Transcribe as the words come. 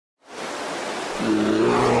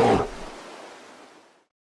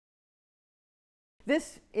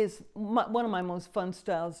This is one of my most fun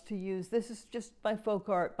styles to use. This is just my folk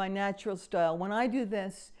art, my natural style. When I do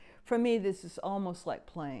this, for me, this is almost like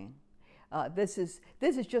playing. This is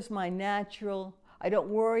just my natural. I don't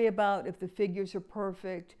worry about if the figures are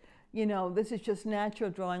perfect. You know, this is just natural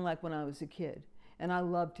drawing like when I was a kid. And I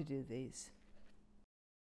love to do these.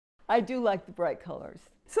 I do like the bright colors.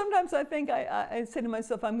 Sometimes I think I say to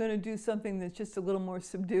myself, I'm going to do something that's just a little more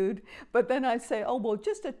subdued. But then I say, oh, well,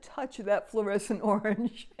 just a touch of that fluorescent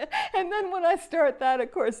orange. And then when I start that, of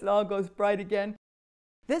course, it all goes bright again.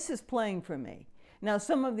 This is playing for me. Now,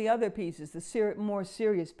 some of the other pieces, the more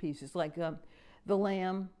serious pieces, like the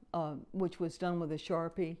lamb, which was done with a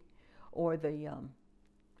Sharpie, or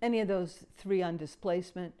any of those three on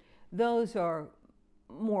displacement, those are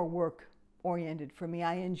more work-oriented for me.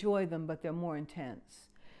 I enjoy them, but they're more intense.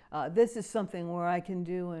 This is something where I can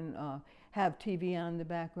do and have TV on in the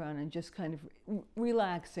background and just kind of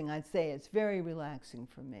relaxing, I'd say. It's very relaxing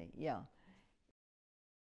for me, yeah.